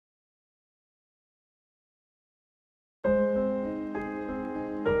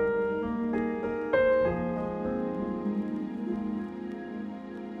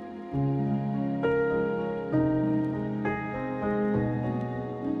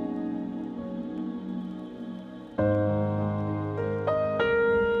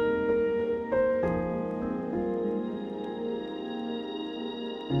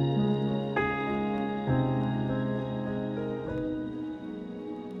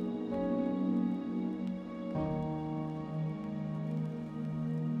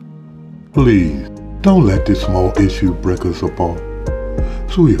Please, don't let this small issue break us apart.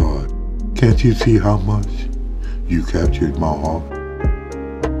 Sweetheart, can't you see how much you captured my heart?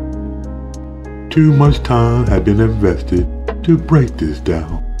 Too much time had been invested to break this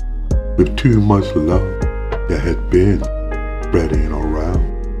down, with too much love that had been spreading around.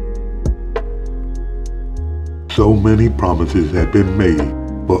 So many promises had been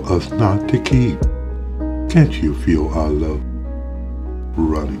made for us not to keep. Can't you feel our love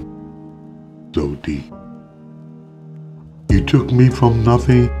running so deep? You took me from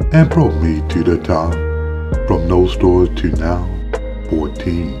nothing and brought me to the top. From no stores to now,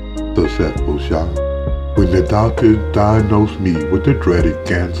 14 successful shots. When the doctor diagnosed me with the dreaded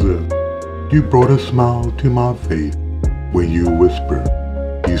cancer, you brought a smile to my face when you whispered,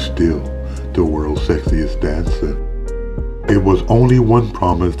 "You still the world's sexiest dancer." It was only one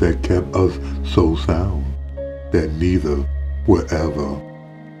promise that kept us so sound, that neither will ever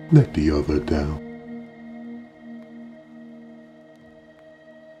let the other down.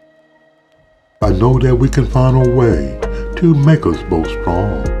 I know that we can find a way to make us both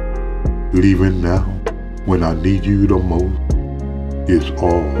strong. Leaving now, when I need you the most, is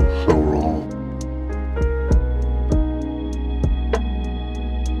all so wrong.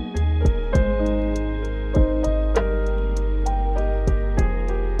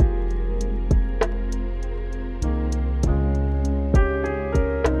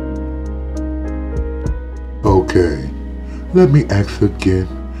 Okay, let me ask again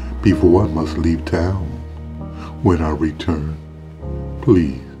before I must leave town. When I return,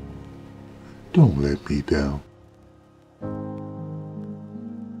 please don't let me down.